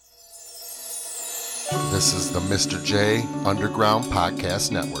This is the Mr. J Underground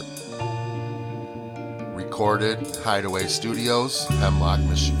Podcast Network. Recorded Hideaway Studios, Hemlock,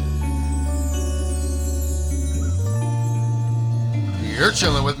 Michigan. You're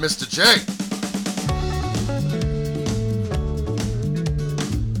chilling with Mr. J.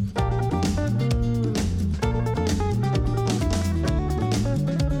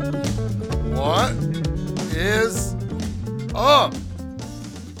 What is up?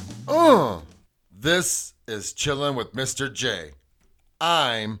 This is Chillin' with Mr. J.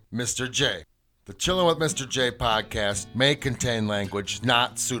 I'm Mr. J. The Chillin' with Mr. J podcast may contain language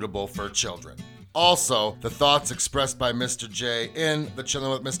not suitable for children. Also, the thoughts expressed by Mr. J in the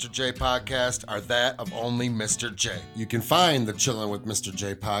Chillin' with Mr. J podcast are that of only Mr. J. You can find the Chillin' with Mr.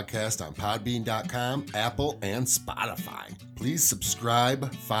 J podcast on Podbean.com, Apple, and Spotify. Please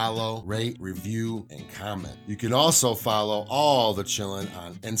subscribe, follow, rate, review, and comment. You can also follow all the Chillin'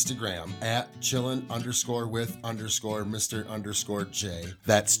 on Instagram at Chillin_with_Mr_J.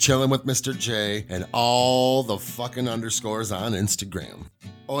 That's Chillin' with Mr. J and all the fucking underscores on Instagram.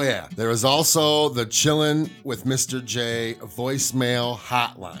 Oh yeah, there is also the Chillin' with Mr. J voicemail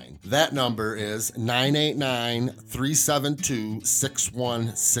hotline. That number is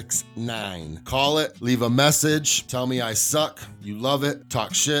 989-372-6169. Call it, leave a message, tell me I suck, you love it,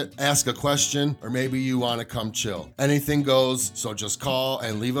 talk shit, ask a question, or maybe you want to come chill. Anything goes, so just call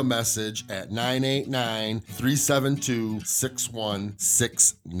and leave a message at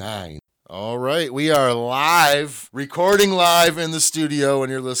 989-372-6169. All right, we are live, recording live in the studio,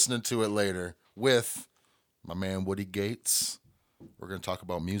 and you're listening to it later with my man Woody Gates. We're going to talk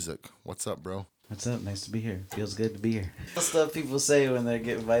about music. What's up, bro? What's up? Nice to be here. Feels good to be here. That's stuff people say when they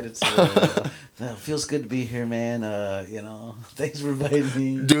get invited to. Feels good to be here, man. Thanks for inviting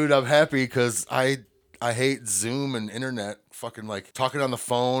me. Dude, I'm happy because I hate Zoom and internet. Fucking like talking on the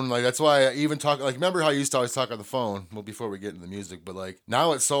phone. Like that's why I even talk. Like remember how I used to always talk on the phone? Well, before we get into the music, but like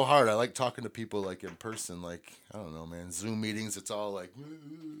now it's so hard. I like talking to people like in person. Like I don't know, man. Zoom meetings. It's all like.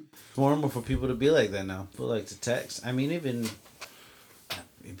 It's normal for people to be like that now. People like to text. I mean, even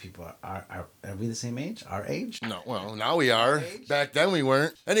people are we the same age? Our age? No, well, now we are. Back then we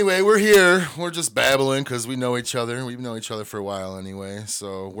weren't. Anyway, we're here. We're just babbling because we know each other. We've known each other for a while anyway.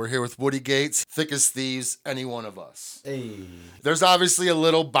 So we're here with Woody Gates, thick as thieves, any one of us. Hey. There's obviously a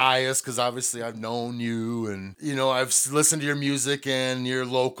little bias because obviously I've known you and, I've listened to your music and you're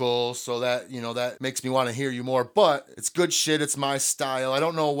local. So that, that makes me want to hear you more. But it's good shit. It's my style. I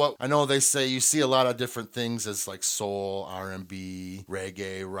don't know what, I know they say you see a lot of different things as like soul, R&B,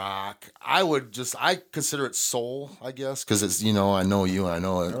 reggae, rock. I consider it soul, I guess, because it's, I know you and I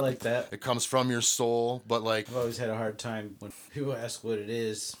know it. I like that. It comes from your soul, but like... I've always had a hard time when people ask what it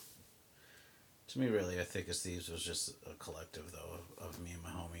is. To me, really, I think As Thieves was just a collective, though, of me and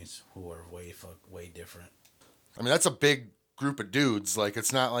my homies who are way different. I mean, that's a big group of dudes. Like,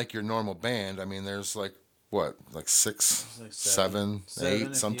 it's not like your normal band. I mean, there's like, what, like six, like seven,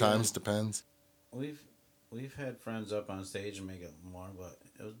 eight, sometimes, depends. We've had friends up on stage and make it more, but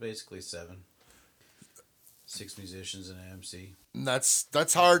it was basically 7. 6 musicians and an MC.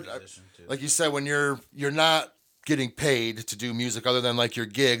 That's hard. Like you said, when you're not getting paid to do music other than like your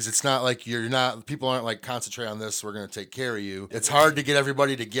gigs, it's not like people aren't like concentrate on this, we're going to take care of you. It's hard to get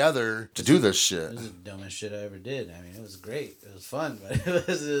everybody together to do this shit. It was the dumbest shit I ever did. I mean, it was great. It was fun, but it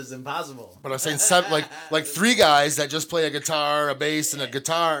was impossible. But I'm saying like 3 guys that just play a guitar, a bass, and a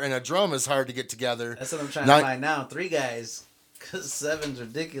guitar and a drum is hard to get together. That's what I'm trying to find now. 3 guys. Because 7's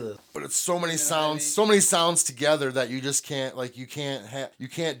ridiculous. But it's so many sounds, so many sounds together that you just can't, like, you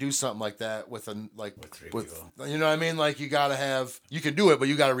can't do something like that with 3 people. You know what I mean? Like, you gotta have, you can do it, but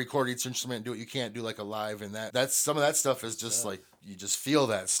you gotta record each instrument and do it. You can't do like a live and that's, some of that stuff is just like, you just feel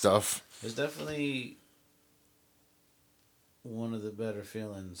that stuff. It's definitely one of the better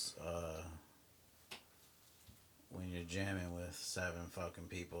feelings, when you're jamming with 7 fucking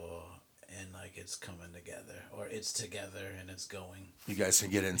people. And like it's coming together, or it's together and it's going. You guys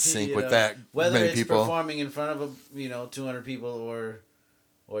can get in sync with that. Whether many it's people. Performing in front of 200 people, or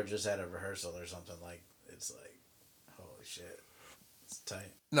just at a rehearsal or something, like it's like, holy shit, it's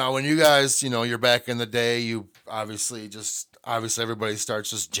tight. Now, when you guys, you're back in the day, you obviously everybody starts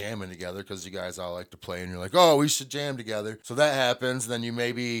just jamming together because you guys all like to play and you're like, oh, we should jam together. So that happens. Then you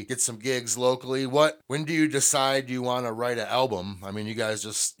maybe get some gigs locally. When do you decide you want to write an album? I mean, you guys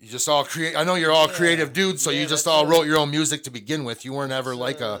you just all create. I know you're all creative dudes, so you just all wrote your own music to begin with. You weren't ever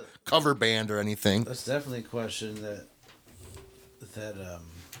like a cover band or anything. That's definitely a question that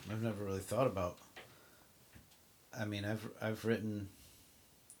I've never really thought about. I mean, I've written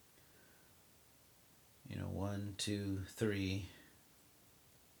 1, 2, 3,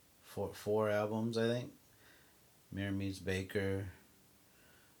 four albums, I think. Mirror Meets Baker.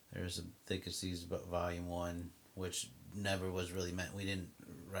 There's a Thick as Thieves Volume 1, which never was really meant. We didn't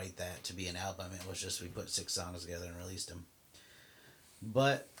write that to be an album. It was just we put 6 songs together and released them.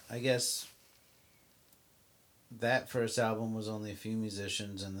 But I guess that first album was only a few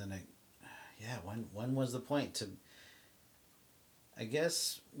musicians, and then when was the point to? I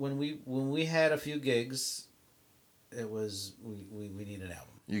guess when we had a few gigs, it was we need an album.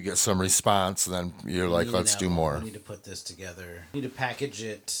 You get some response, then you're like, let's do more. We need to put this together. We need to package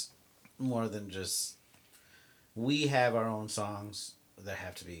it more than just. We have our own songs that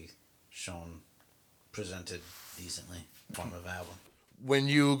have to be shown, presented decently, form of album. When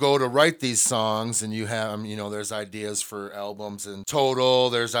you go to write these songs and you have, there's ideas for albums in total,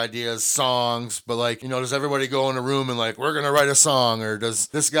 there's ideas, songs, but like, does everybody go in a room and like, we're going to write a song? Or does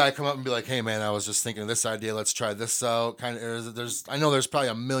this guy come up and be like, hey man, I was just thinking of this idea, let's try this out? I know there's probably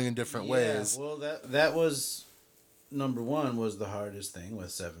a million different ways. Well, that was, number one was the hardest thing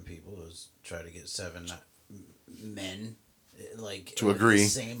with 7 people, was try to get 7 men, like, to agree. The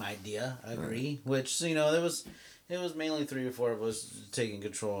same idea, agree, right. Which, it was mainly 3 or 4 of us taking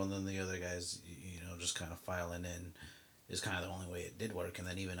control, and then the other guys, just kind of filing in is kind of the only way it did work, and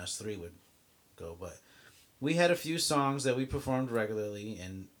then even us 3 would go. But we had a few songs that we performed regularly,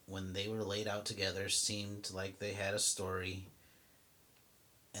 and when they were laid out together, seemed like they had a story,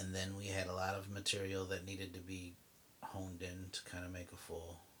 and then we had a lot of material that needed to be honed in to kind of make a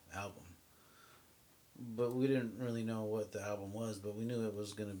full album. But we didn't really know what the album was, but we knew it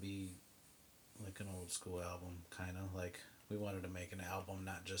was going to be like an old school album, kind of. Like, we wanted to make an album,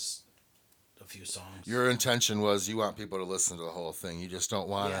 not just a few songs. Your intention was you want people to listen to the whole thing. You just don't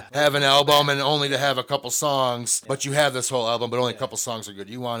want to have an album and only to have a couple songs, but you have this whole album, but only a couple songs are good.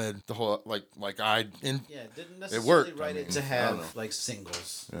 You wanted the whole, didn't necessarily write it to have, like,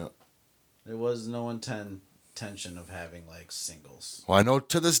 singles. Yeah. There was no intention of having like singles. Well, I know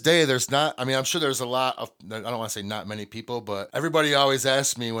to this day there's not, I'm sure there's a lot of, I don't want to say not many people, but everybody always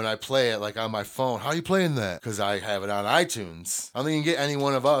asks me when I play it, like on my phone, how are you playing that? Because I have it on iTunes. I don't think you can get any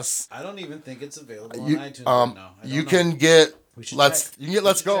one of us. I don't even think it's available on iTunes right now. You can get you can get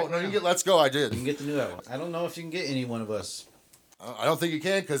Let's Go. No, you can get Let's Go. I did. You can get the new album. I don't know if you can get any one of us. I don't think you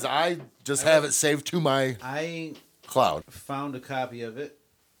can, because I just have it saved to my cloud. Found a copy of it.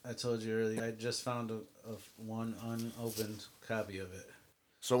 I told you earlier, I just found one unopened copy of it.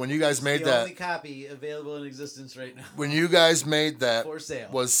 So when you guys made the that, only copy available in existence right now. When you guys made that, for sale,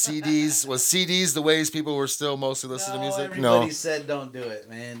 was CDs the ways people were still mostly listening to music? Everybody said don't do it,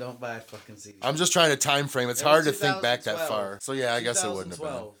 man. Don't buy fucking CDs. I'm just trying to time frame. It's hard to think back that far. So yeah, I guess it wouldn't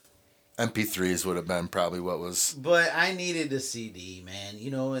have been. MP3s would have been probably what was. But I needed a CD, man.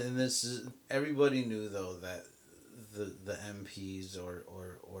 And this is, everybody knew though that the MPs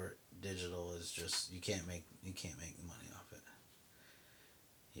or digital is just, you can't make money off it.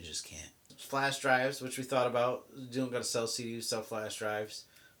 You just can't. Flash drives, which we thought about. You don't got to sell CDs, sell flash drives,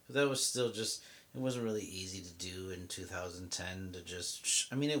 but that was still just, it wasn't really easy to do in 2010 to just,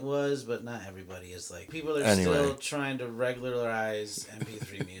 it was, but not everybody is like, people are still trying to regularize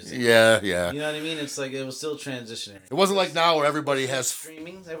MP3 music. Yeah. You know what I mean? It's like, it was still transitioning. It wasn't like now where everybody has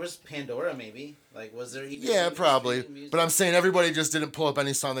streaming. There was Pandora, maybe. Like, was there even? Yeah, probably. But I'm saying everybody just didn't pull up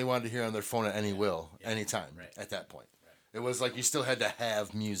any song they wanted to hear on their phone at any time at that point. Right. It was like you still had to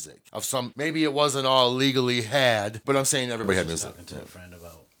have music of some. Maybe it wasn't all legally had, but I'm saying everybody had music. I was talking to a friend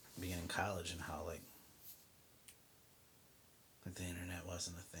about being in college and how like the internet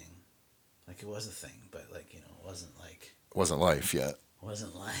wasn't a thing. Like, it was a thing, but like, it wasn't like. It wasn't life yet. It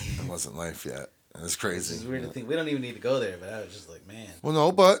wasn't life yet. It's crazy. It's weird to think. We don't even need to go there, but I was just like, man. Well,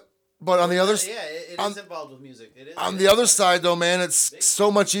 no, but on the other side, it is involved with music. It is. On the other side, though, man, it's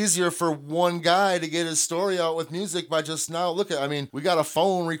so much easier for one guy to get his story out with music by just now. Look at, we got a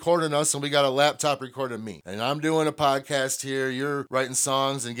phone recording us and we got a laptop recording me, and I'm doing a podcast here. You're writing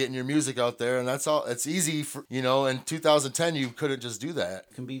songs and getting your music out there, and that's all. It's easy for In 2010, you couldn't just do that.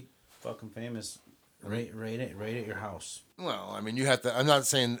 You can be fucking famous. Right at your house. Well, you have to. I'm not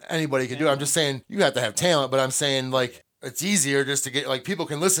saying anybody can do it. I'm just saying you have to have talent. But I'm saying like. It's easier just to get, like, people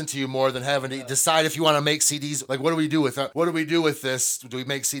can listen to you more than having to decide if you want to make CDs. Like, what do we do with this? Do we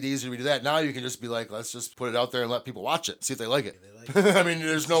make CDs or do we do that? Now you can just be like, let's just put it out there and let people watch it. See if they like it.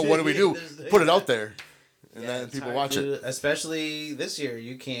 There's no, what do we do? Put it out there. And then people watch it. Especially this year,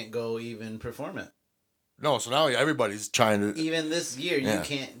 you can't go even perform it. No, so now everybody's trying to. Even this year, you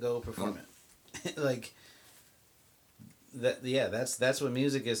can't go perform it. Like, that's what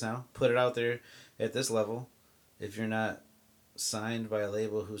music is now. Put it out there at this level. If you're not signed by a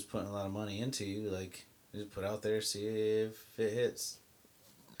label who's putting a lot of money into you, like, just put out there, see if it hits.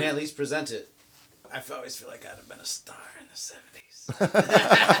 At least present it. I always feel like I'd have been a star in the 70s.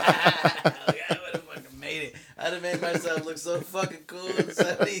 I would have fucking made it. I'd have made myself look so fucking cool in the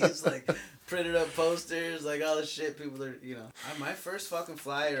 70s. Like, printed up posters, like all the shit people are, you know. My first fucking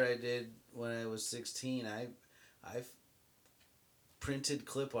flyer I did when I was 16, I printed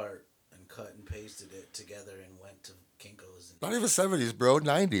clip art and cut and pasted it together and went to Kinko's. Not even 70s, bro.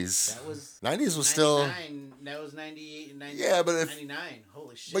 90s. That was 90s was still. That was 98 and 90, yeah, but 99.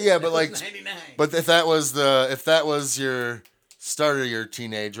 Holy shit. But yeah, but like 99. But if that was your start of your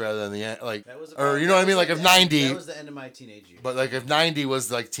teenage rather than the end, like, or you know what I mean, like if 90. That was the end of my teenage years. But like if 90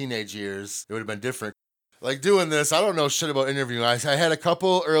 was like teenage years, it would have been different. Like doing this, I don't know shit about interviewing. I had a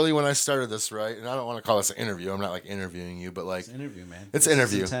couple early when I started this, right? And I don't want to call this an interview. I'm not like interviewing you, but like it's an interview, man. It's an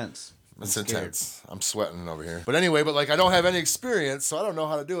interview. It's intense. It's intense. I'm sweating over here. But anyway, but like I don't have any experience, so I don't know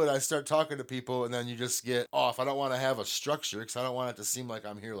how to do it. I start talking to people, and then you just get off. I don't want to have a structure because I don't want it to seem like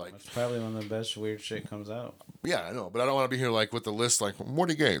I'm here like. That's probably when the best weird shit comes out. Yeah, I know, but I don't want to be here like with the list like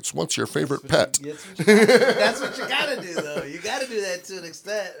Morty Gates. What's your favorite pet? That's what you gotta do, though. You gotta do that to an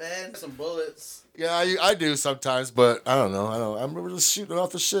extent, man. Some bullets. Yeah, I do sometimes, but I don't know. I'm just shooting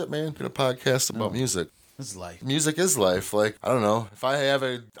off the shit, man. Get a podcast about music. This is life. Music is life. Like, I don't know. If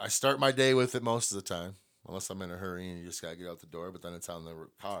I start my day with it most of the time. Unless I'm in a hurry and you just gotta get out the door, but then it's on the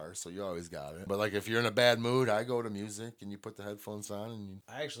car, so you always got it. But like if you're in a bad mood, I go to music and you put the headphones on and you...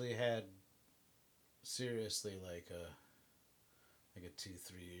 I actually had seriously like a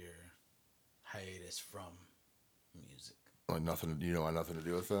 2-3 year hiatus from music. Like nothing, you don't want nothing to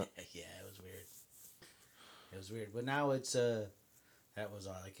do with it? Yeah, it was weird. It was weird, but now it's that was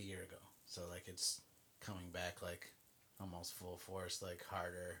like a year ago, so like it's coming back like almost full force, like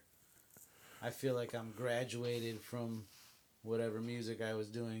harder. I feel like I'm graduated from whatever music I was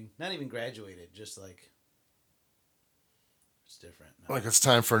doing. Not even graduated, just like it's different. No. Like it's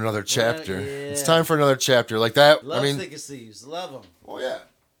time for another chapter. Yeah. It's time for another chapter. Like that. Love I mean, Thick as Thieves. Love them. Oh yeah.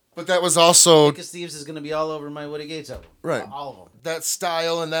 But that was also Thick as Thieves is going to be all over my Woody Gates album. Right. All of them. That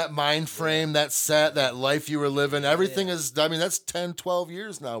style and that mind frame, that set, that life you were living, everything is, I mean, that's 10, 12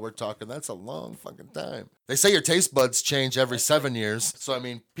 years now we're talking. That's a long fucking time. They say your taste buds change every 7 years. So, I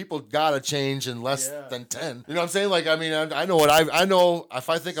mean, people got to change in less than 10. You know what I'm saying? Like, I mean, I know what I know if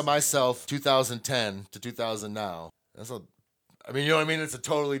I think of myself 2010 to 2000 now, I mean, you know what I mean? It's a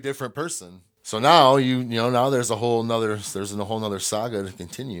totally different person. So now, now there's a whole nother saga to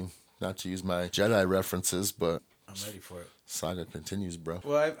continue. Not to use my Jedi references, but I'm ready for it. Saga continues, bro.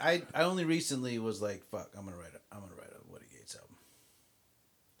 Well, I only recently was like, fuck, I'm gonna write a Woody Gates album.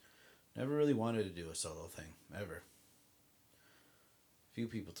 Never really wanted to do a solo thing ever.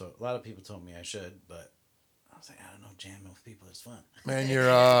 A lot of people told me I should, but I was like, I don't know, jamming with people is fun. Man,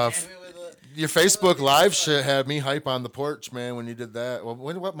 your Facebook Live shit had me hype on the porch, man, when you did that. Well,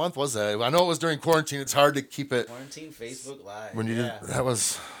 what month was that? I know it was during quarantine. It's hard to keep it. Quarantine Facebook Live. When you did that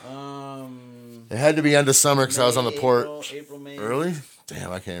was. It had to be end of summer because I was on the porch. April, May. Early?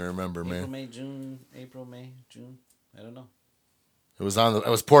 Damn, I can't remember, man. April, May, June. I don't know. It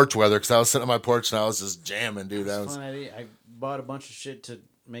was porch weather because I was sitting on my porch and I was just jamming, dude. That was fun. I bought a bunch of shit to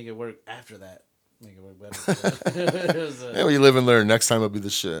make it work after that. Make it work better. Yeah, well, you live and learn. Next time it'll be the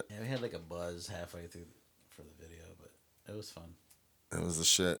shit. Yeah, we had like a buzz halfway through for the video, but it was fun. It was the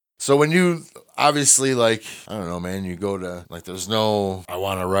shit. So when you, obviously, like, I don't know, man, you go to, like, there's no, I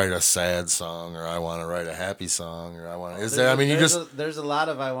want to write a sad song, or I want to write a happy song, or I want to, there's a lot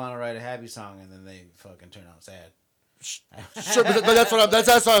of I want to write a happy song, and then they fucking turn out sad. Sure, but that's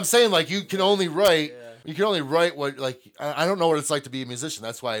what I'm saying. Like, you can only write what, like, I don't know what it's like to be a musician.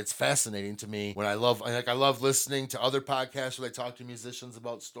 That's why it's fascinating to me when I love listening to other podcasts where they talk to musicians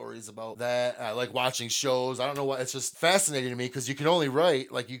about stories about that. I like watching shows. I don't know it's just fascinating to me because you can only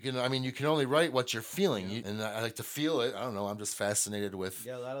write, like, you can only write what you're feeling. And I like to feel it. I don't know. I'm just fascinated with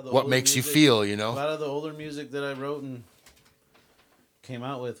what makes you feel, you know? A lot of the older music that I wrote and came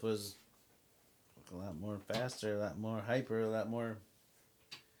out with was a lot more faster, a lot more hyper, a lot more,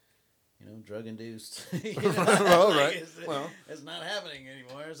 drug induced. Well, right. It's not happening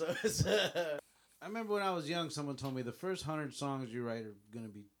anymore. So it's, I remember when I was young, someone told me the first 100 songs you write are gonna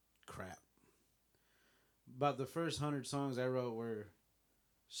be crap. About the first 100 songs I wrote were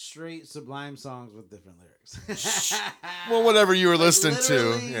straight Sublime songs with different lyrics. Well, whatever you were listening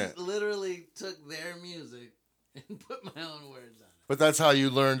to, literally took their music and put my own words on it. But that's how you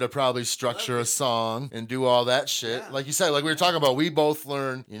learn to probably structure a song and do all that shit. Yeah. Like you said, like we were talking about, we both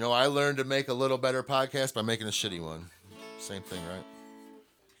learned, I learned to make a little better podcast by making a shitty one. Same thing, right?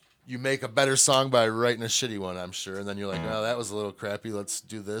 You make a better song by writing a shitty one, I'm sure. And then you're like, oh, that was a little crappy. Let's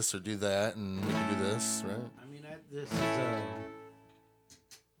do this or do that. And we can do this, right? I mean, this is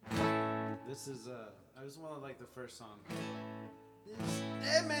This is I just want to like the first song.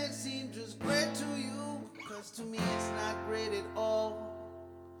 That may seem just great to you, cause to me it's not great at all.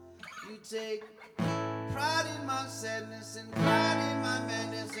 You take pride in my sadness and pride in my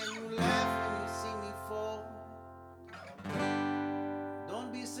madness, and you laugh when you see me fall.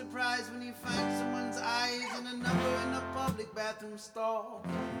 Don't be surprised when you find someone's eyes in a number in a public bathroom stall.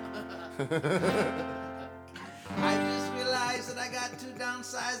 I just realized that I got to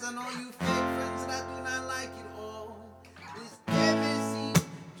downsize on all you fake friends that I do not like at all. This day may seem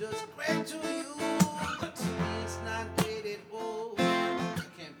just great to you, but to me it's not great at all. I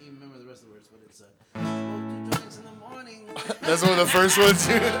can't even remember the rest of the words, but it's smoke 2 joints in the morning. That's one of the first ones.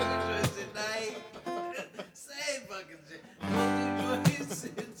 Smoke 2 joints at night. Same fucking shit. Smoke 2 joints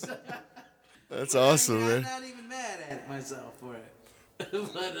inside. That's awesome, man. I'm not even mad at myself for it.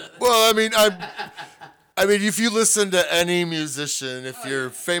 But, well, I mean, if you listen to any musician, if you're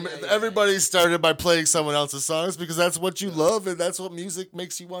famous, everybody started by playing someone else's songs because that's what you love and that's what music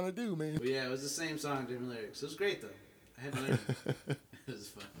makes you want to do, man. Well, yeah, it was the same song, different lyrics. It was great, though. I had to learn it. It was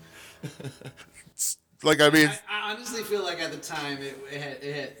fun. Like, I mean... I honestly feel like at the time,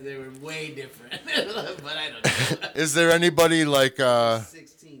 they were way different. But I don't know. Is there anybody like...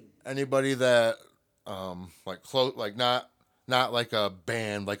 16. Anybody that, like, close, like, not like a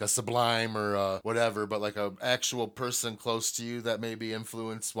band, like a Sublime or whatever, but like a actual person close to you that maybe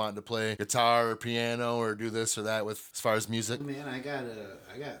influenced wanting to play guitar or piano or do this or that with as far as music? Man, I got a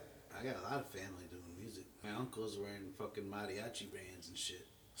lot of family doing music. My uncles were in fucking mariachi bands and shit.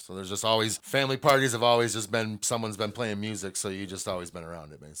 So there's just always family parties have always just been someone's been playing music, so you just always been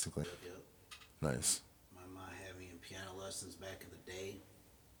around it basically. Yep. Nice. My mom had me in piano lessons back in the day.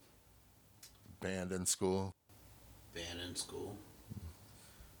 Band in school. Band in school.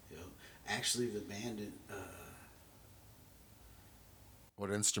 Yep. Actually, the band in,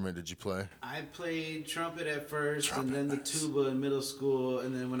 What instrument did you play? I played trumpet at first, and then the tuba in middle school,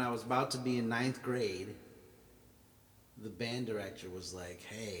 and then when I was about to be in 9th grade, the band director was like,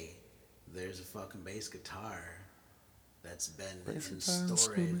 "Hey, there's a fucking bass guitar that's been in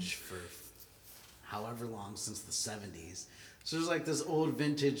storage for however long since the 70s." So there's like this old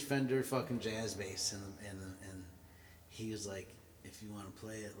vintage Fender fucking jazz bass, and he was like, "If you want to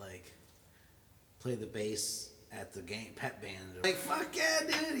play it, like, play the bass at the pep band." Like, fuck yeah,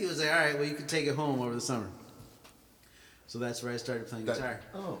 dude. He was like, "All right, well, you can take it home over the summer." So that's where I started playing guitar.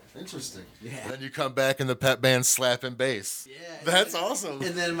 Oh, interesting. Yeah. And then you come back in the pep band slapping bass. Yeah. That's awesome.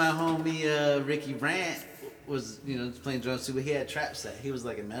 And then my homie Ricky Brandt was, playing drums too, but he had trap set. He was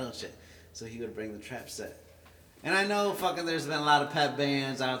like a metal shit. So he would bring the trap set. And I know fucking there's been a lot of pep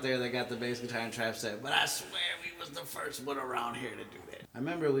bands out there that got the bass guitar and trap set, but I swear we was the first one around here to do that. I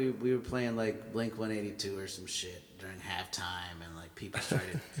remember we were playing like Blink 182 or some shit during halftime, and like people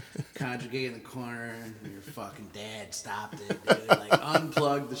started congregating in the corner, and your fucking dad stopped it, dude. Like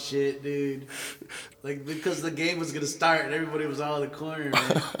unplugged the shit, dude. Like because the game was gonna start and everybody was all in the corner,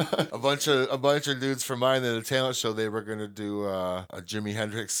 man. a bunch of dudes from mine at a talent show, they were gonna do a Jimi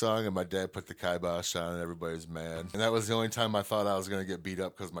Hendrix song, and my dad put the kibosh on, and everybody was mad. And that was the only time I thought I was gonna get beat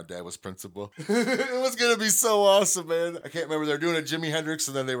up because my dad was principal. It was gonna be so awesome, man. I can't remember, they were doing a Jimi Hendrix,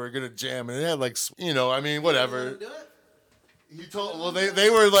 and then they were gonna jam, and it had like, whatever. He told, well, they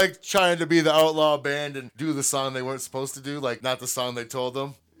were like trying to be the outlaw band and do the song they weren't supposed to do, like not the song they told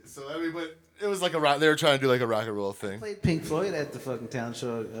them. So but it was like they were trying to do like a rock and roll thing. I played Pink Floyd at the fucking talent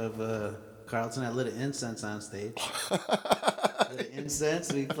show of Carlton. I lit an incense on stage. Lit an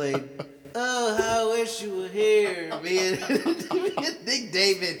incense. We played "Oh, How I Wish You Were Here." Me and Nick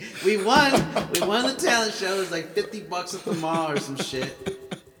David. We won the talent show. It was like $50 at the mall or some shit.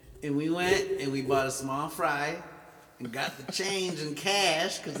 And we went and we bought a small fry and got the change in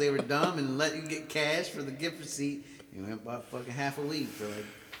cash because they were dumb and let you get cash for the gift receipt. And we went and bought fucking half a weed for like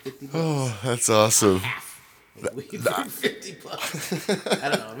 $50. Oh, that's awesome. Half a weed for $50. I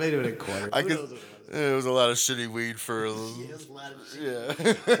don't know. Maybe it was a quarter. Who knows what it was? It was a lot of shitty weed for Yeah, it was a lot of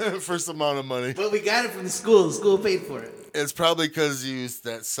shit. for some amount of money. But we got it from the school. The school paid for it. It's probably because you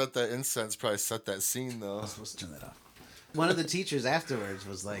set that incense, probably set that scene though. I was supposed to turn that off. One of the teachers afterwards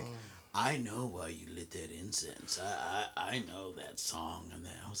was like, "I know why you lit that incense. I know that song." And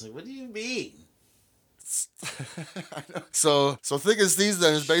then I was like, "What do you mean?" So Thick as Thieves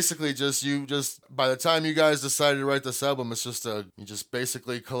then is basically just by the time you guys decided to write this album, it's just you just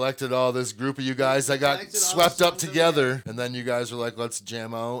basically collected all this group of you guys that got swept up together, and then you guys were like, let's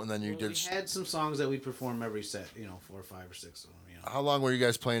jam out, and then we had some songs that we perform every set, 4 or 5 or 6 of them. How long were you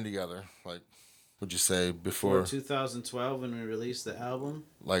guys playing together? Like, would you say before 2012 when we released the album?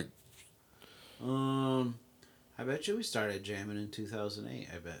 Like, I bet you we started jamming in 2008.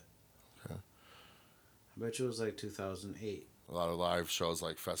 I bet. Okay. I bet you it was like 2008. A lot of live shows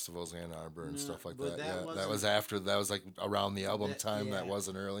like festivals, Ann Arbor and No, stuff like but that. that Yeah, that was wasn't- after. That was like around the album time. yeah. That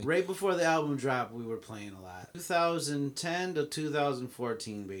wasn't early. Right before the album dropped, we were playing a lot. 2010 to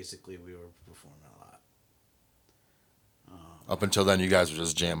 2014, basically, we were performing a lot. Up until then, you guys were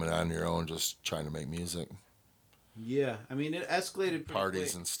just jamming on your own, just trying to make music, Yeah, I mean, it escalated pretty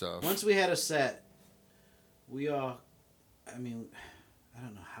parties quick. and stuff. Once we had a set, we all, I mean, I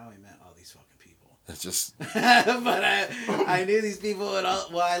don't know how I met all these fucking people. It's just But I knew these people at all.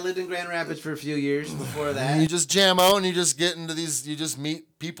 Well, I lived in Grand Rapids for a few years before that. you just jam out and you just get into these. You just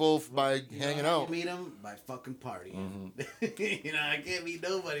meet people by hanging how out. You meet them by fucking partying. You know, I can't meet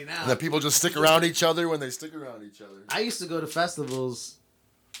nobody now. And then people just stick around each other when they stick around each other. I used to go to festivals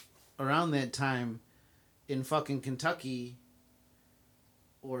around that time in fucking Kentucky,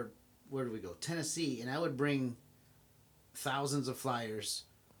 or where do we go? Tennessee, and I would bring thousands of flyers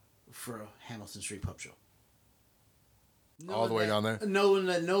for a Hamilton Street pub show. All the way down there? Knowing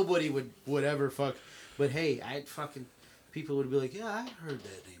that nobody would ever fuck. But hey, people would be like, yeah, I heard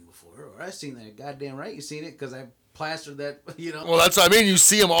that name before, or I seen that. Goddamn right, you seen it, because I plastered that, you know. Well, that's what I mean. You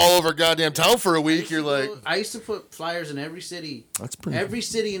see them all over goddamn town for a week. You're like, I used to put flyers in every city. That's pretty. Every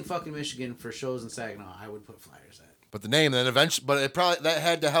city in fucking Michigan for shows in Saginaw, I would put flyers at. But the name, then eventually, but it probably that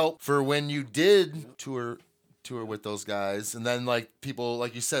had to help for when you did tour with those guys, and then like people,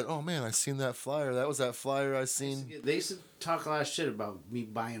 like you said, oh man, I seen that flyer. That was that flyer I seen. They used to talk a lot of shit about me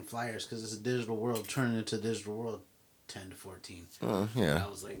buying flyers because it's a digital world turning into a digital world 10 to 14. Yeah. And I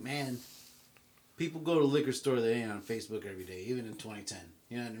was like, man, people go to the liquor store, they ain't on Facebook every day, even in 2010.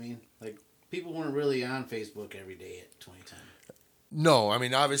 You know what I mean? Like, people weren't really on Facebook every day at 2010. No, I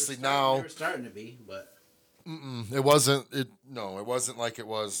mean obviously now They were starting to be, but it wasn't. It wasn't like it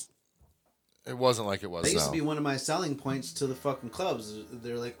was. It wasn't like it was. That used now. to be one of my selling points to the fucking clubs.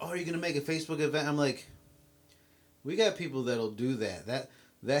 They're like, "Oh, are you gonna make a Facebook event?" I'm like, "We got people that'll do that.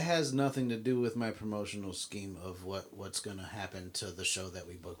 That has nothing to do with my promotional scheme of what's gonna happen to the show that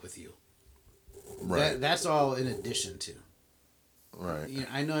we book with you. Right. That's all in addition to. Right. You know,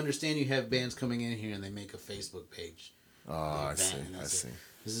 I understand you have bands coming in here and they make a Facebook page. Oh, I see. I see.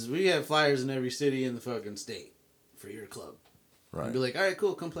 This is we have flyers in every city in the fucking state for your club. Right. And be like, all right,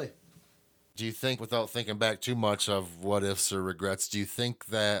 cool, come play. Do you think, without thinking back too much of what ifs or regrets, do you think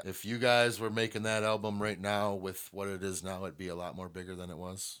that if you guys were making that album right now with what it is now, it'd be a lot more bigger than it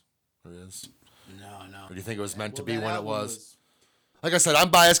was? Or is? No. Or do you think it was meant to be that when it album was? Like I said, I'm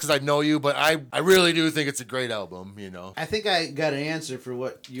biased because I know you, but I really do think it's a great album, you know. I think I got an answer for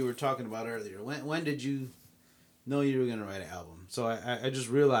what you were talking about earlier. When did you know you were going to write an album? So I just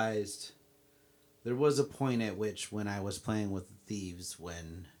realized there was a point at which when I was playing with the Thieves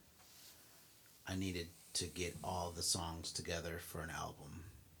when I needed to get all the songs together for an album.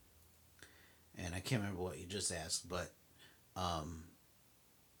 And I can't remember what you just asked, but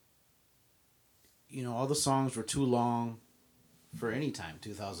you know, all the songs were too long for any time,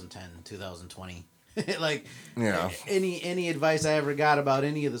 2010, 2020. Like, yeah. Any advice I ever got about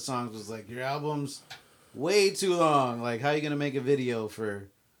any of the songs was like, your album's way too long. Like, how are you going to make a video for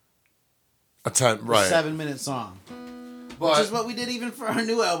a 7-minute song? But, which is what we did even for our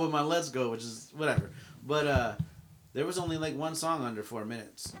new album on Let's Go, which is whatever. But there was only like one song under 4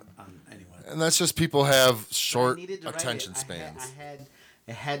 minutes on anyone. And that's just people have short attention spans.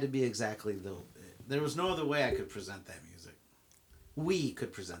 It had to be exactly there was no other way I could present that music. We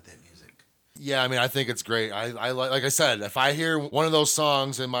could present that music. Yeah, I mean, I think it's great. I like I said, if I hear one of those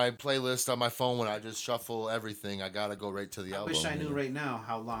songs in my playlist on my phone when I just shuffle everything, I gotta go right to the album. I wish I knew right now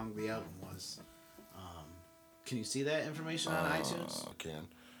how long the album was. Can you see that information on iTunes? I can.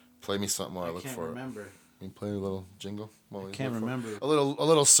 Play me something while I look for it. I can't remember. Can you play a little jingle? While I can't remember. A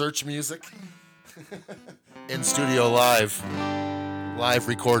little search music. In studio live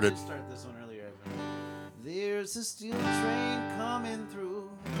recorded. I started this one earlier. There's a steel train coming through.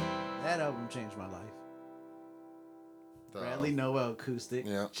 That album changed my life. Bradley Noel acoustic.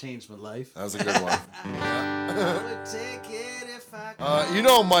 Yeah. Changed my life. That was a good one. I would take it if I could. You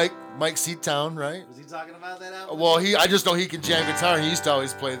know Mike Seatown, right? Was he talking about that album? Well, I just know he can jam guitar, and he used to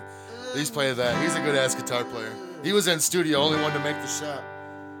always play. He's played that. He's a good ass guitar player. He was in studio, only one to make the shot.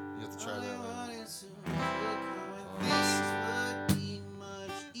 You have to try that.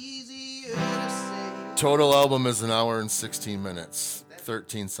 Total album is an hour and 16 minutes,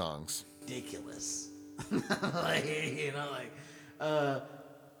 13 songs. Ridiculous.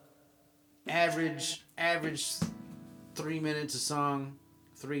 Average 3 minutes a song,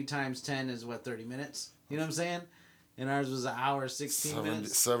 3 times 10 is what, 30 minutes? You know what I'm saying? And ours was an hour, 16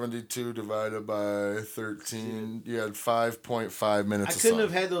 minutes. 72 divided by 13. You had 5.5 minutes. I couldn't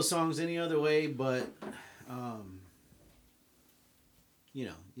have had those songs any other way, but,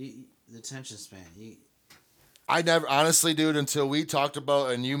 the attention span. I never, honestly, dude, until we talked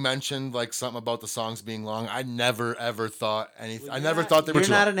about and you mentioned like something about the songs being long, I never ever thought anything. I never thought they were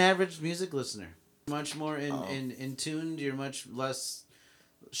too long. You're not an average music listener. Much more in tuned. You're much less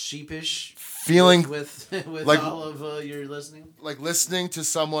sheepish feeling with like, all of your listening. Like listening to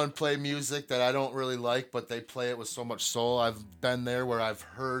someone play music that I don't really like, but they play it with so much soul. I've been there where I've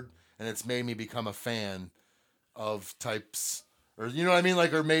heard and it's made me become a fan of types. Or, you know what I mean?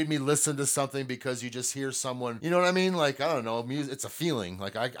 Like, or made me listen to something because you just hear someone, you know what I mean? Like, I don't know, music, it's a feeling.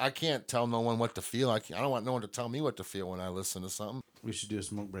 Like, I can't tell no one what to feel. I don't want no one to tell me what to feel when I listen to something. We should do a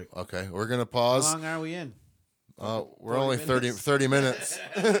smoke break. Okay, we're going to pause. How long are we in? We're only 30 minutes.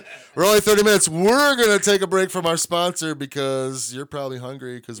 We're only 30 minutes. We're going to take a break from our sponsor because you're probably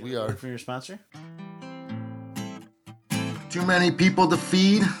hungry because we are. For your sponsor? Too many people to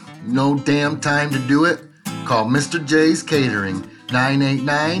feed? No damn time to do it? Call Mr. J's Catering,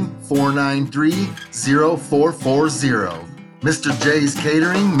 989-493-0440. Mr. J's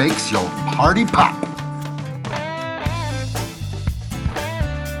Catering makes your party pop.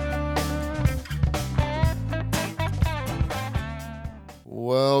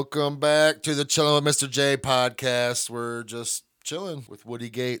 Welcome back to the Chillin' with Mr. J podcast. We're just chilling with Woody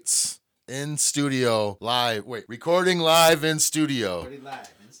Gates in studio, recording live in studio.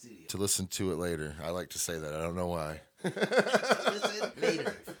 To listen to it later. I like to say that. I don't know why. Listen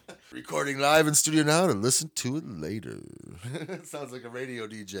later. Recording live in studio now to listen to it later. Sounds like a radio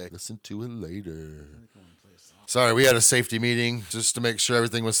DJ. Listen to it later. Sorry, we had a safety meeting just to make sure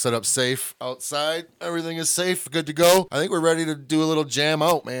everything was set up safe outside. Everything is safe, good to go. I think we're ready to do a little jam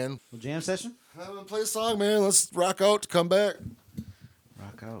out, man. A jam session? I'm gonna play a song, man. Let's rock out to come back.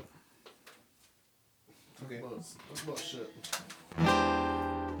 Rock out. Okay. Let's about shit.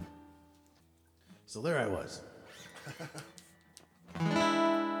 So there I was.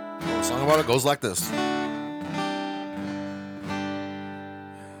 The song about it goes like this.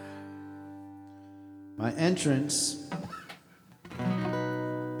 My entrance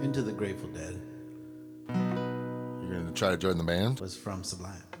into the Grateful Dead You're going to try to join the band? was from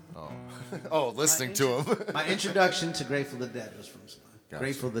Sublime. Oh, oh, listening to him. My introduction to Grateful Dead was from Sublime. Gotcha.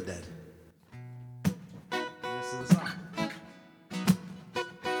 Grateful Dead. This is the song.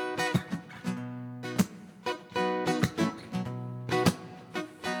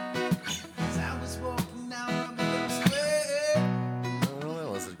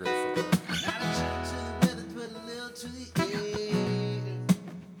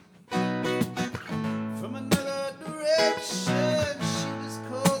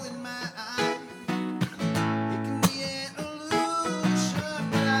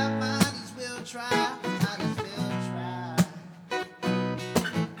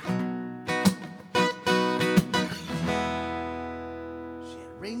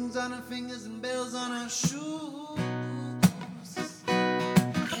 Rings on her fingers and bells on her shoes.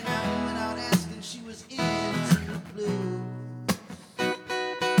 And I went out asking, she was into the blues.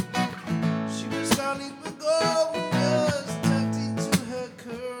 She was solid with gold dust tucked into her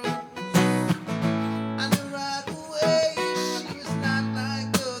curls. I knew right away she was not like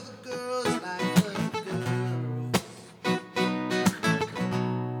other girls,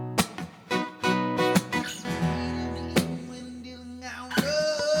 When dealing out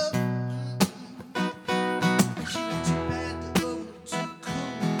rough, she was too bad to go, too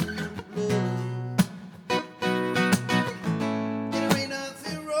cool blue. There ain't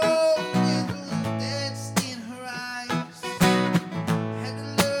nothing wrong with the that's in her eyes. Had to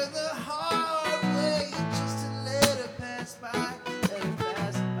learn the hard way just to let her pass by, let her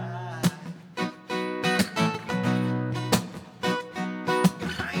pass by.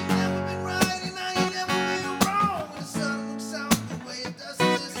 I ain't never been right and I ain't never been wrong. When the sun looks out the way it does in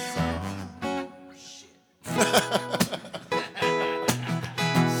this song. Shit.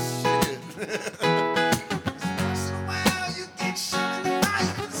 Once in a while you get shot in the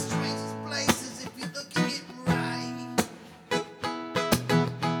night in the strangest places if you look at it right.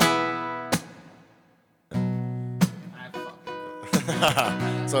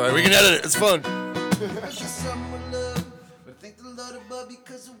 It's all right. We can edit it. It's fun. Precious summer love, but thank the Lord above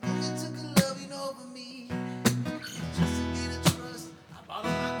because a woman took a loving over me. Just to gain a trust, I bought a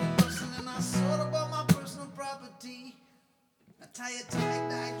Michael Wilson and I sold up all my personal property. I tie it to my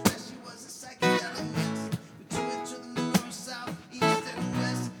dyed dress, she was a psychedelic mix. We took it to the north, south, east, and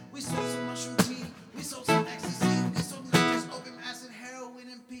west. We sold some mushroom tea, we sold some ecstasy, we sold liquors, opium, acid, heroin,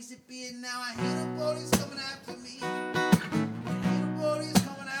 and PCP. And now I hear the police coming after me.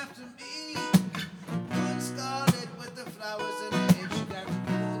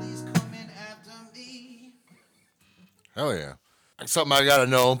 Hell yeah. Something I gotta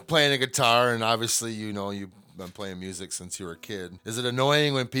know, playing a guitar, and obviously, you know, you've been playing music since you were a kid. Is it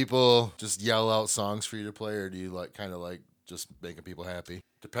annoying when people just yell out songs for you to play, or do you like kind of like just making people happy?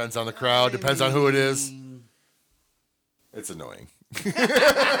 Depends on the crowd, depends on who it is. It's annoying.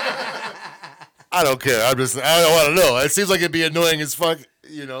 I don't care. I don't want to know. It seems like it'd be annoying as fuck.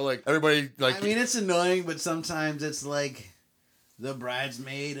 You know, like everybody like. I mean, it's annoying, but sometimes it's like the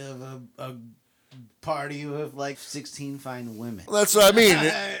bridesmaid of a party with like 16 fine women. Well, that's what I mean.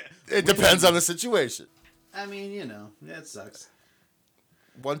 It depends on the situation. I mean, you know, that sucks.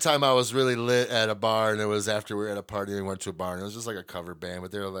 One time I was really lit at a bar, and it was after we were at a party and we went to a bar, and it was just like a cover band,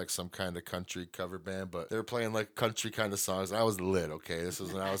 but they were like some kind of country cover band, but they were playing like country kind of songs. I was lit, okay? This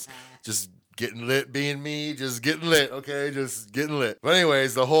was when I was just getting lit, being me, just getting lit, okay? Just getting lit. But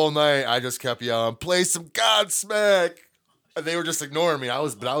anyways, the whole night I just kept yelling, play some Godsmack. And they were just ignoring me. I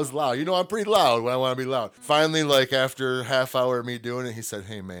was loud. You know, I'm pretty loud when I want to be loud. Finally, like after half hour of me doing it, he said,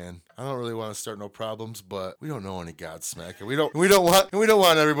 "Hey man, I don't really want to start no problems, but we don't know any Godsmack, and we don't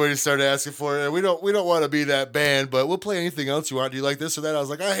want everybody to start asking for it. And we don't want to be that band, but we'll play anything else you want. Do you like this or that?" I was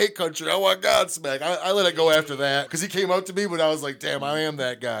like, "I hate country. I want Godsmack." I let it go after that because he came up to me, but I was like, "Damn, I am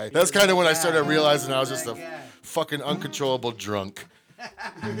that guy." That's kind of when I started realizing I was just a fucking uncontrollable drunk,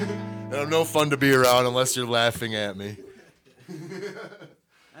 and I'm no fun to be around unless you're laughing at me.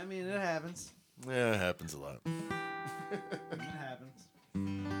 I mean, it happens. Yeah, it happens a lot. It happens.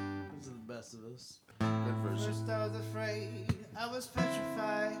 Those are the best of us. Good version. First I was afraid, I was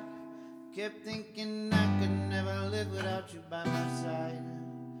petrified. Kept thinking I could never live without you by my side.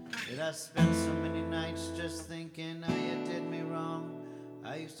 Yet I spent so many nights just thinking how you did me wrong.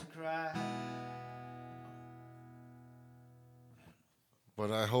 I used to cry.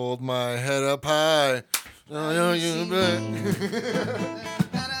 But I hold my head up high. I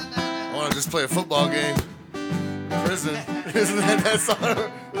want to just play a football game. Prison. Isn't that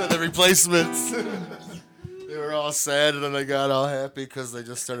song? The Replacements. They were all sad and then they got all happy because they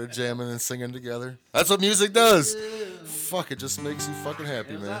just started jamming and singing together. That's what music does. Fuck, it just makes you fucking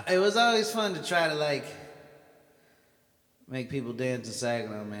happy, man. It was always fun to try to like make people dance in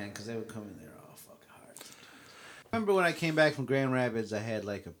Saginaw, man, because they would come in there all fucking hard. I remember when I came back from Grand Rapids, I had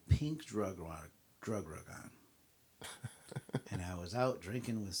like a pink drug rug on. And I was out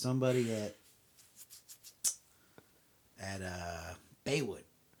drinking with somebody at Baywood.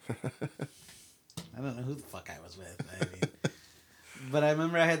 I don't know who the fuck I was with. I mean, but I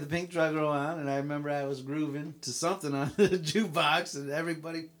remember I had the pink drug roll on, and I remember I was grooving to something on the jukebox, and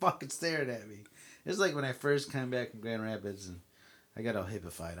everybody fucking stared at me. It was like when I first came back from Grand Rapids, and I got all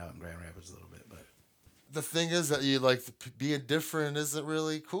hippified out in Grand Rapids a little bit, but. The thing is that you like being different isn't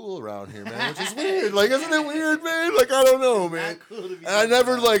really cool around here, man. Which is weird. Like, isn't it weird, man? Like, I don't know, man. Cool to be and I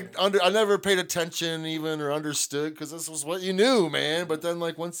never I never paid attention even or understood because this was what you knew, man. But then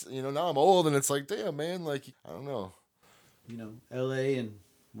like once now I'm old and it's like, damn, man. Like I don't know. You know, L.A. and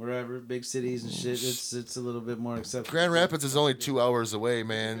wherever big cities and shit, it's a little bit more acceptable. Grand Rapids is only 2 hours away,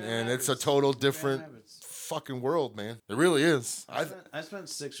 man, and it's a total different fucking world, man. It really is. I spent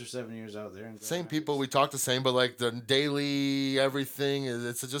 6 or 7 years out there. Same people, we talk the same, but like the daily everything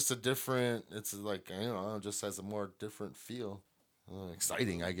it's just a different. It's like it just has a more different feel.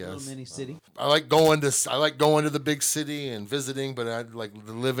 Exciting, I guess. Little mini city. I like going to the big city and visiting, but I like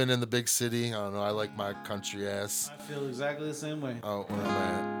living in the big city. I don't know. I like my country ass. I feel exactly the same way. Oh, where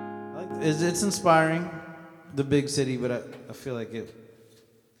I'm at. It's inspiring, the big city, but I feel like it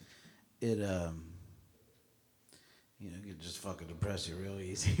could just fucking depress you real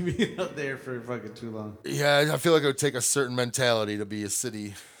easy being out there for fucking too long. Yeah, I feel like it would take a certain mentality to be a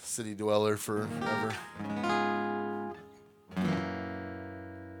city dweller forever.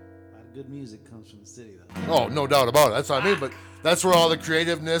 Good music comes from the city, though. Oh, no doubt about it. That's what I mean. But that's where all the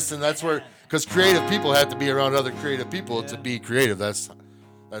creativeness and that's where, because creative people have to be around other creative people to be creative. That's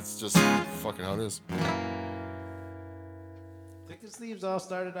just fucking how it is. Thick as Thieves all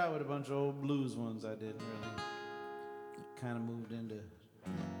started out with a bunch of old blues ones. I didn't really kind of moved into.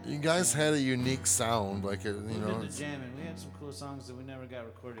 You guys had a unique sound, like Into jamming. We had some cool songs that we never got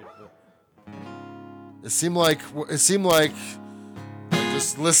recorded, but it seemed like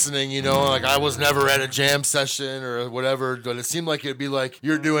just listening, like I was never at a jam session or whatever, but it seemed like it'd be like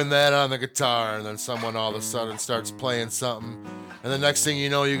you're doing that on the guitar and then someone all of a sudden starts playing something and the next thing you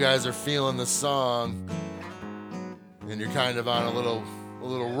know you guys are feeling the song and you're kind of on a little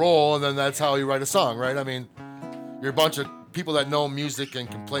roll and then that's how you write a song, right? I mean, you're a bunch of people that know music and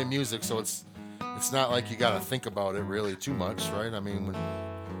can play music, so it's not like you gotta think about it really too much, right? I mean,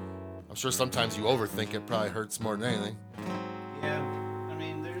 I'm sure sometimes you overthink it, probably hurts more than anything. Yeah.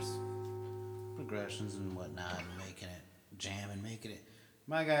 Progressions and whatnot and making it jamming, making it.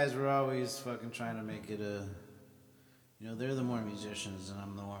 My guys were always fucking trying to make it a. They're the more musicians, and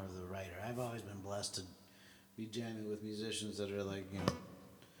I'm the more of the writer. I've always been blessed to be jamming with musicians that are like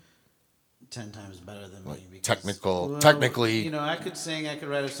 10 times better than me. Because, Technically. I could sing, I could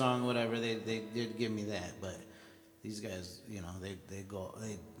write a song, whatever. They did give me that, but these guys,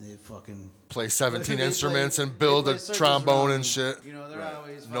 they fucking play 17 instruments and build a trombone and shit. They're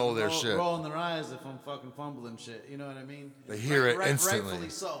always know their shit. Rolling their eyes if I'm fucking fumbling shit. You know what I mean? They hear it instantly. Rightfully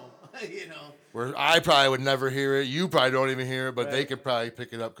so. Where I probably would never hear it. You probably don't even hear it, but they could probably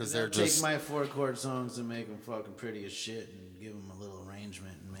pick it up because they're just. Take my 4-chord songs and make them fucking pretty as shit and give them a little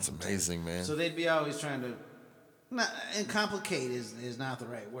arrangement. And it's amazing, man. So they'd be always trying to. And complicate is not the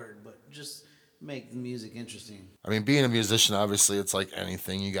right word, but just make the music interesting. I mean, being a musician, obviously, it's like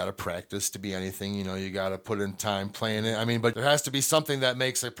anything. You got to practice to be anything. You got to put in time playing it. I mean, but there has to be something that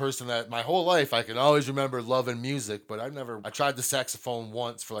makes a person that my whole life I can always remember loving music, but I tried the saxophone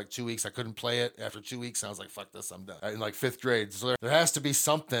once for like 2 weeks. I couldn't play it. After 2 weeks, I was like, fuck this, I'm done. In like 5th grade. So there has to be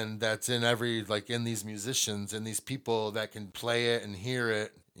something that's in in these musicians, in these people that can play it and hear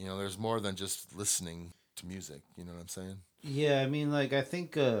it. There's more than just listening to music. You know what I'm saying? Yeah, I mean, like, I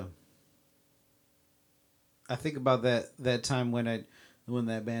think about that time when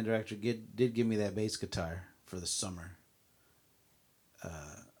that band director did give me that bass guitar for the summer.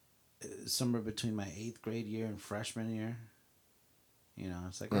 Somewhere between my 8th grade year and freshman year.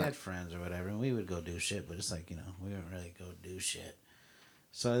 It's like I had friends or whatever, and we would go do shit, but it's like, we wouldn't really go do shit.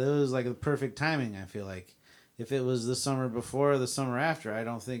 So it was like the perfect timing, I feel like. If it was the summer before or the summer after, I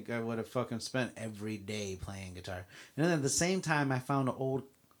don't think I would have fucking spent every day playing guitar. And then at the same time, I found an old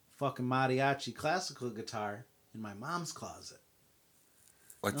fucking mariachi classical guitar in my mom's closet.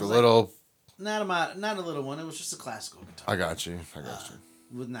 Like the little... Not a little one. It was just a classical guitar. I got you.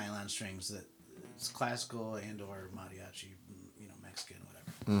 With nylon strings. That it's classical and or mariachi, Mexican,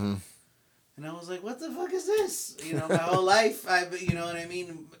 whatever. Mm-hmm. And I was like, what the fuck is this? My whole life, you know what I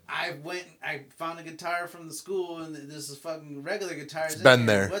mean? I found a guitar from the school, and this is fucking regular guitar. It's been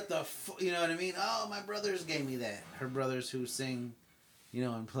there. What the you know what I mean? Oh, my brothers gave me that. Her brothers who sing,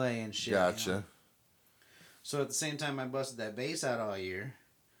 and play and shit. Gotcha. So at the same time I busted that bass out all year,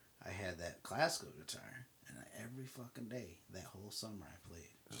 I had that classical guitar, and every fucking day, that whole summer I played.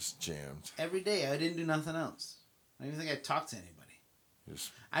 Just jammed. Every day. I didn't do nothing else. I don't even think I talked to anybody.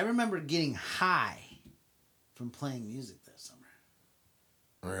 Just... I remember getting high from playing music that summer.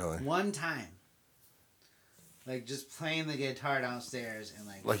 Really? One time. Like, just playing the guitar downstairs and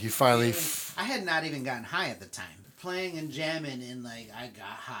Like you finally... I had not even gotten high at the time. Playing and jamming and I got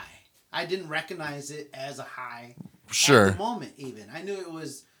high. I didn't recognize it as a high. Sure. At the moment, even. I knew it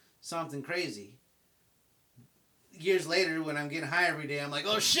was something crazy. Years later, when I'm getting high every day, I'm like,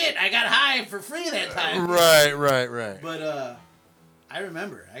 oh shit, I got high for free that time. Right. But, I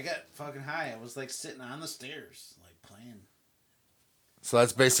remember, I got fucking high. I was sitting on the stairs, playing. So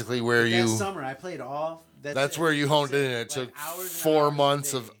that's basically where that summer, I played all... That's where you honed in. It took 4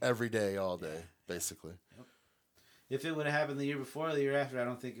 months of every day, all day, basically. Yep. If it would have happened the year before or the year after, I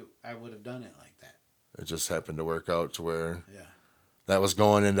don't think I would have done it like that. It just happened to work out to where that was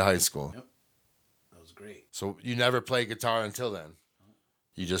going into high school. Yep. That was great. So you never played guitar until then?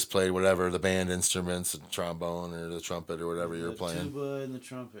 You just played whatever, the band instruments, the trombone or the trumpet or whatever you were playing? The tuba and the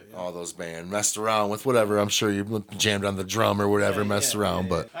trumpet, yeah. All those band. Messed around with whatever. I'm sure you jammed on the drum or whatever, messed around.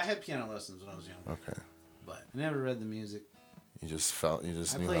 But I had piano lessons when I was young. Okay. But I never read the music. You just knew how to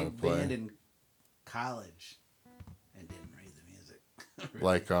play. I played band in college and didn't read the music.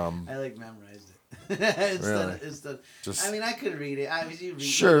 Really. I memorized it. instead, I mean, I could read it. You read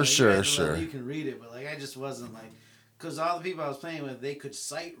sure. You can read it, but I just wasn't because all the people I was playing with, they could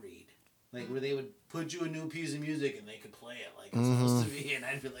sight read, where they would put you a new piece of music and they could play it like it's supposed to be, and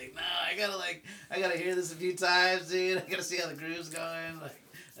I'd be like, no, I gotta hear this a few times, dude. I gotta see how the groove's going.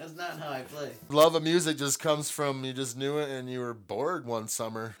 That's not how I play. Love of music just comes from you just knew it and you were bored one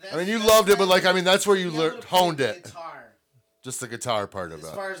summer. You loved it, but that's where you honed it. Guitar. Just the guitar part of it.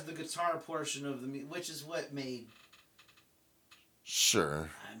 As far as the guitar portion of the music, which is what made. Sure.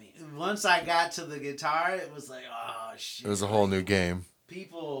 Once I got to the guitar, it was like, oh shit. It was a whole new game.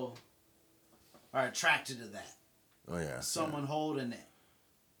 People are attracted to that. Oh yeah. Someone holding it.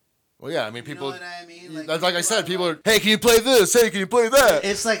 Well, yeah, people. You know what I mean? Like I said, people are, hey, can you play this? Hey, can you play that?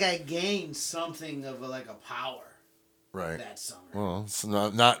 It's like I gained something of a power. Right. That summer. Well, it's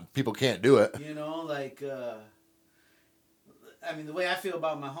not people can't do it. The way I feel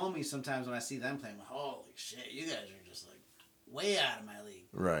about my homies sometimes when I see them playing, holy shit, you guys are just way out of my league.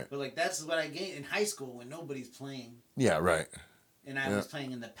 Right. But that's what I gained in high school when nobody's playing. Yeah, right. And I was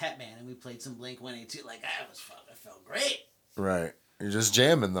playing in the pep band and we played some Blink-182. I felt great. Right. You're just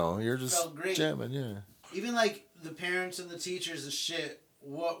jamming, though. You're just Felt great. jamming, yeah. Even like the parents and the teachers and shit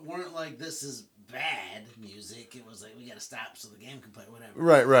weren't like, this is bad music. It was like, we gotta stop so the game can play, whatever.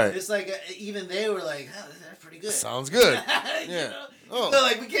 Right. It's like, even they were like, oh, that's pretty good. Sounds good. You Yeah. know? Oh. So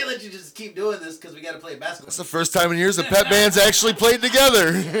like, we can't let you just keep doing this because we gotta play basketball. That's the first time in years that pet bands actually played together.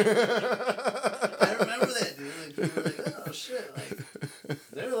 I remember that, dude. Like, people were like, oh shit. Like,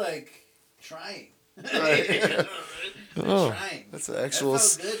 they're like trying. Right. They're trying. That's an actual, That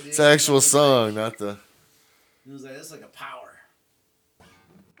felt good, dude. it's an actual song, not the... It was like, that's like a power.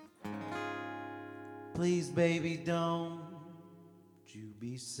 Please, baby, don't you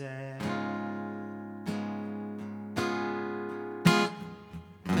be sad.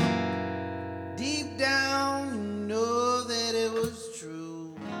 Deep down, you know that it was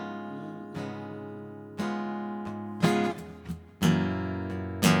true.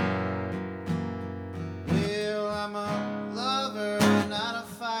 Well, I'm a lover, not a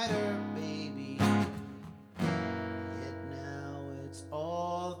fighter, baby. Yet now it's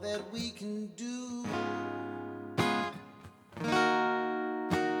all that we can do.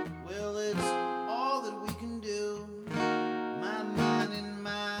 Well, it's all that we can do. My mind and my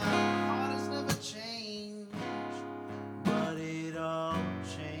heart has never changed, but it all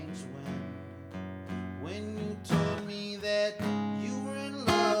changed when you told me that you were in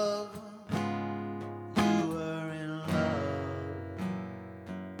love. You were in love.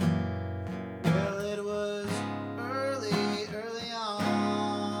 Well, it was early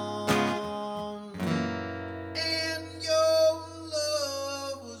on, and your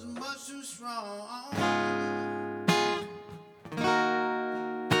love was much too strong.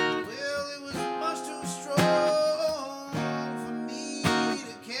 Well, it was much too strong for me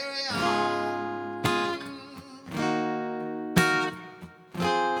to carry on.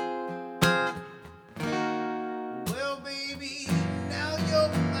 Well, baby, now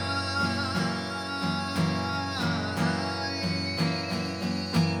you're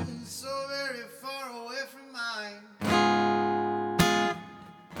mine, so very far away from mine.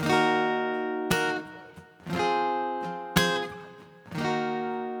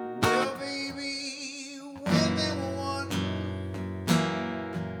 Well, baby, when they were one,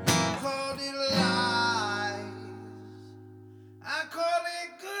 you called it lies. I call it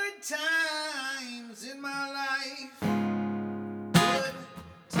good times in my life. Good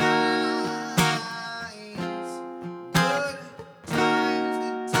times. Good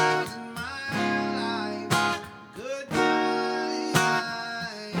times in my life. Good times.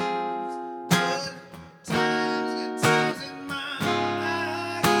 Good times in my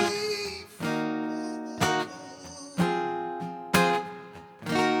life.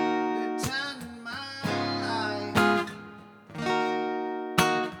 Good times in my life.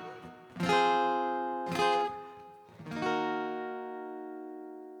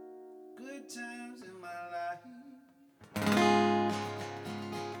 Good times in my life.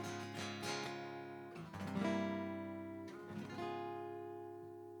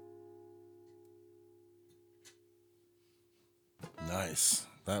 Nice.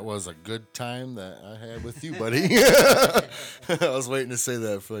 That was a good time that I had with you, buddy. I was waiting to say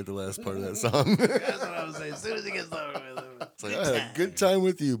that for like the last part of that song. That's what I was saying. As soon as it gets over with. It's like, I had a good time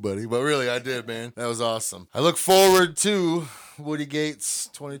with you, buddy. But really, I did, man. That was awesome. I look forward to Woody Gates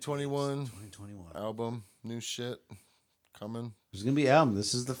 2021 2021. album. New shit coming. There's gonna be an album.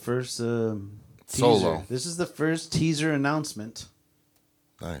 This is the first Solo. teaser. This is the first teaser announcement.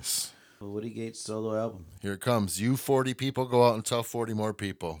 Nice. for Woody Gates' solo album. Here it comes. You 40 people, go out and tell 40 more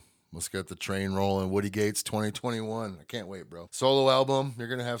people. Let's get the train rolling. Woody Gates 2021. I can't wait, bro. Solo album. You're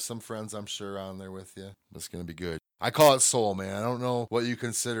going to have some friends, I'm sure, on there with you. It's going to be good. I call it soul, man. I don't know what you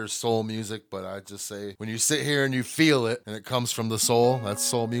consider soul music, but I just say when you sit here and you feel it and it comes from the soul, that's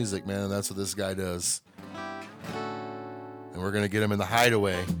soul music, man. And that's what this guy does. And we're going to get him in the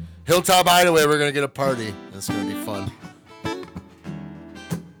Hideaway. Hilltop Hideaway, we're going to get a party. It's going to be fun.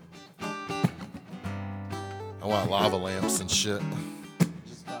 I want lava lamps and shit.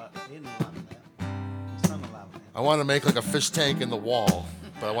 I want to make like a fish tank in the wall,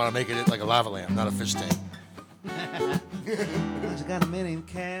 but I want to make it like a lava lamp, not a fish tank. I just got a man named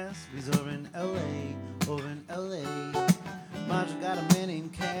Cass. He's over in L.A. Over in L.A. Maja got a man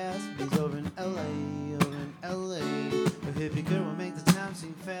named Cass. He's over in L.A. Over in L.A. A hippie girl will make the time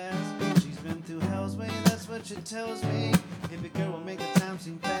seem fast. She's been through hell's way, that's what she tells me. Hippie girl will make the time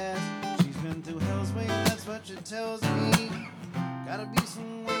seem fast. She's been through hell's way, that's what she tells me. Gotta be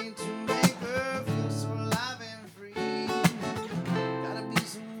some way to make her feel so alive and free. Gotta be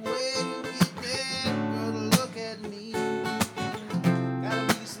some way to get that girl to look at me. Gotta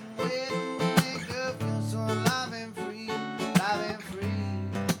be some way to make her feel so alive and free.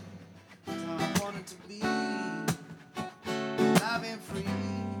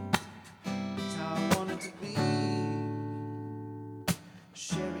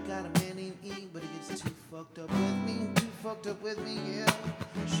 Sherry got a man named E, but he gets too fucked up with me. Too fucked up with me, yeah.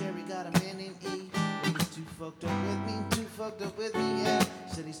 Sherry got a man named E, but he gets too fucked up with me. Too fucked up with me, yeah.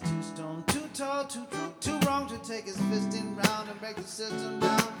 Said he's too stoned, too tall, too drunk, too wrong to take his fisting round and break the system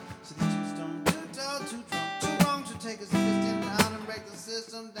down. Said he's too stoned, too tall, too drunk, too wrong to take his fisting round and break the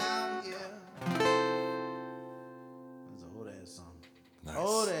system down, yeah. That's an old ass song. Nice.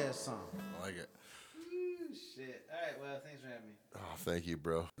 Old ass song. I like it. Ooh, shit. All right, well, thanks for having me. Oh, thank you,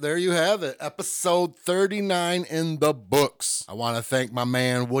 bro. There you have it. Episode 39 in the books. I want to thank my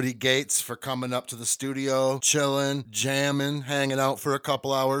man Woody Gates for coming up to the studio, chilling, jamming, hanging out for a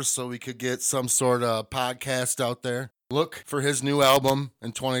couple hours so we could get some sort of podcast out there. Look for his new album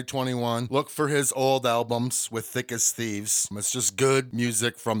in 2021. Look for his old albums with Thick as Thieves. It's just good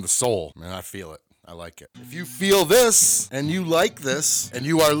music from the soul, and I feel it. I like it. If you feel this and you like this and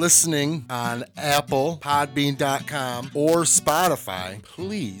you are listening on Apple, Podbean.com, or Spotify,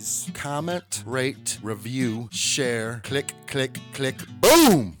 please comment, rate, review, share, click, click, click,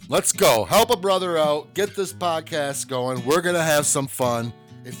 boom! Let's go. Help a brother out. Get this podcast going. We're going to have some fun.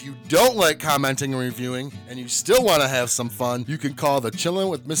 If you don't like commenting and reviewing and you still want to have some fun, you can call the Chillin'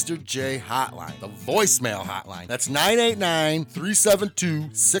 with Mr. J hotline, the voicemail hotline. That's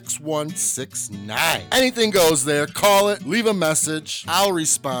 989-372-6169. Anything goes there. Call it, leave a message. I'll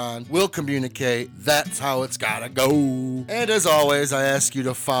respond. We'll communicate. That's how it's gotta go. And as always, I ask you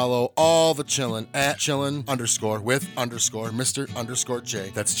to follow all the Chillin' at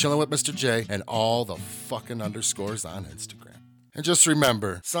Chillin_with_Mr._J. That's Chillin' with Mr. J and all the fucking underscores on Instagram. And just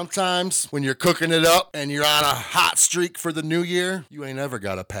remember, sometimes when you're cooking it up and you're on a hot streak for the new year, you ain't ever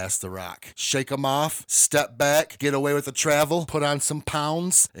got to pass the rock. Shake them off, step back, get away with the travel, put on some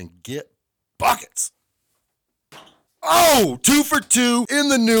pounds, and get buckets. Oh, 2 for 2 in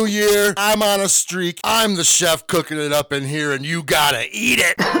the new year. I'm on a streak. I'm the chef cooking it up in here, and you got to eat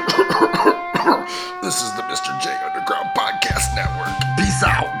it. This is the Mr. J Underground Podcast Network. Peace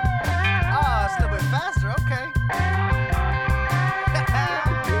out. It's a little bit faster, okay.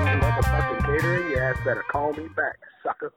 Catering, your ass better call me back, sucker.